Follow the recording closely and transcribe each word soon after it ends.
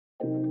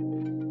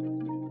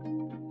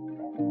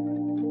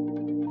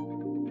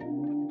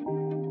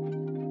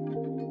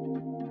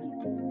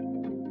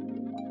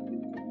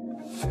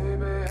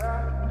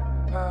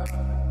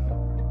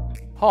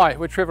Hi,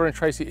 we're Trevor and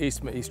Tracy East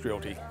from East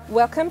Realty.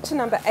 Welcome to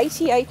number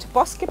 88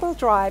 Boscabel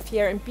Drive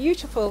here in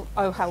beautiful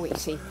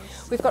Ohawiti.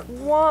 We've got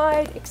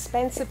wide,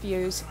 expansive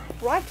views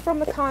right from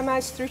the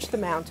Kaimais through to the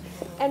Mount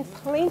and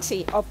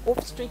plenty of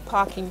off-street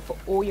parking for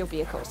all your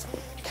vehicles.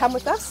 Come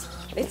with us,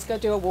 let's go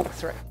do a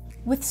walkthrough.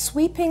 With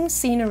sweeping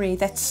scenery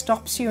that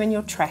stops you in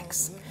your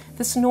tracks,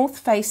 this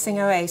north-facing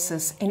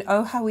oasis in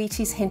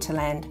Ohawiti's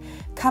hinterland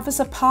covers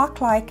a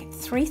park-like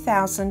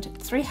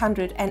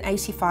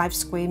 3,385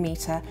 square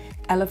metre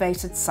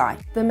elevated site.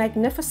 The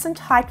magnificent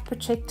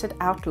height-protected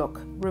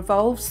outlook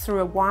revolves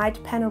through a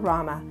wide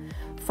panorama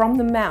from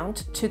the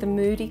Mount to the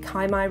Moody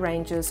Kaimai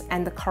Ranges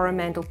and the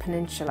Coromandel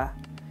Peninsula.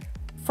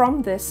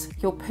 From this,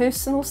 your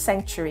personal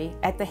sanctuary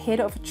at the head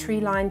of a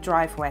tree-lined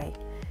driveway.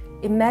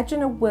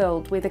 Imagine a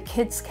world where the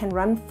kids can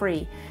run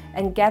free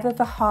and gather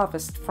the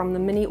harvest from the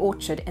mini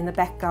orchard in the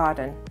back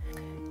garden.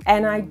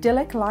 An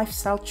idyllic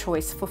lifestyle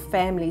choice for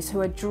families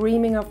who are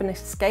dreaming of an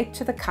escape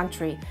to the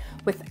country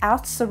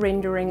without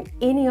surrendering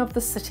any of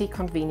the city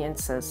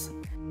conveniences.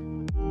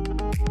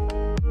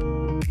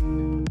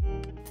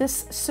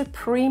 This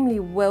supremely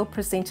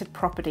well-presented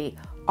property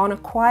on a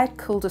quiet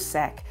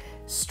cul-de-sac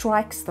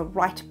strikes the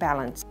right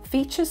balance.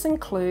 Features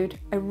include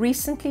a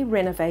recently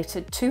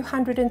renovated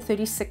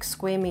 236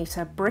 square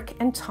metre brick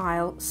and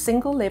tile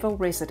single level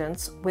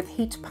residence with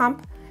heat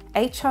pump,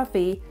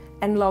 HRV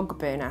and log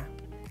burner.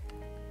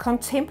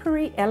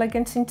 Contemporary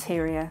elegant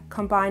interior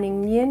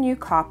combining near new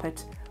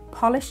carpet,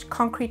 polished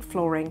concrete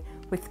flooring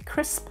with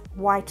crisp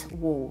white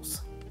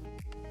walls.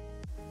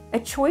 A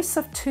choice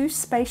of 2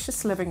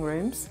 spacious living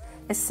rooms,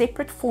 a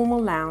separate formal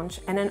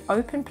lounge and an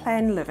open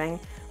plan living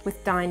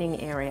with dining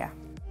area.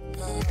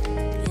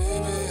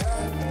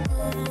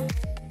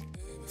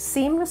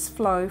 Seamless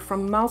flow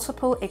from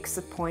multiple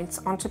exit points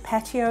onto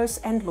patios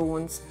and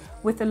lawns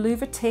with a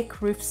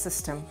Louvertech roof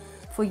system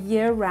for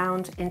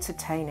year-round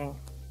entertaining.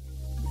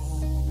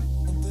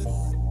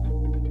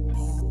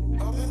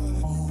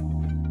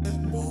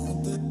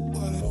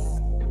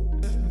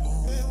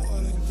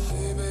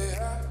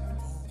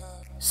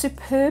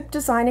 Superb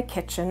designer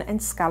kitchen and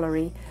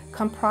scullery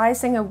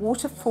comprising a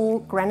waterfall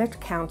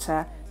granite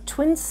counter,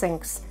 twin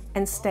sinks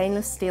and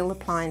stainless steel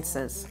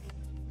appliances.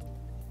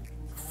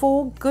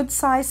 4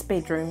 good-sized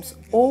bedrooms,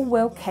 all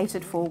well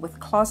catered for with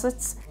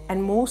closets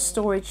and more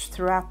storage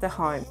throughout the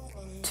home.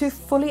 2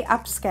 fully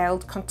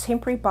upscaled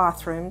contemporary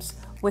bathrooms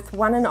with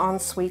one an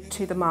ensuite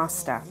to the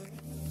master.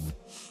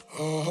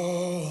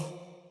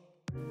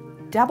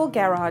 Double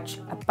garage,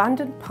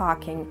 abundant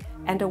parking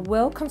and a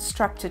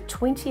well-constructed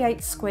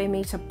 28 square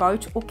metre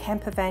boat or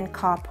camper van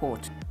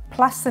carport,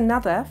 plus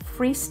another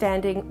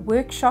freestanding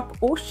workshop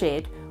or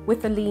shed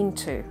with a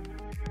lean-to.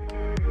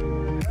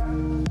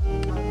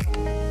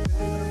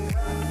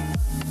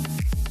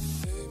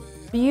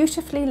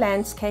 Beautifully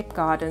landscaped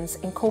gardens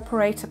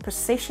incorporate a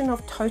procession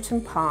of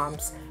totem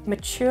palms,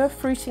 mature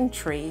fruiting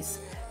trees,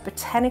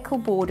 botanical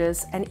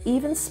borders and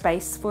even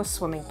space for a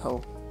swimming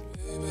pool.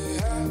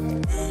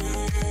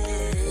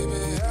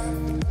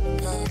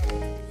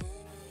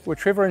 We're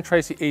Trevor and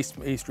Tracy East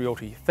from East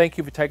Realty. Thank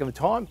you for taking the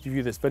time to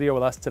view this video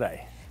with us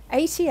today.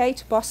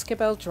 88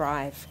 Boscabel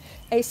Drive,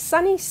 a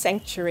sunny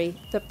sanctuary,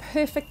 the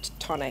perfect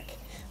tonic.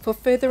 For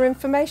further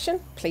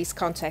information, please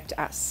contact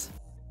us.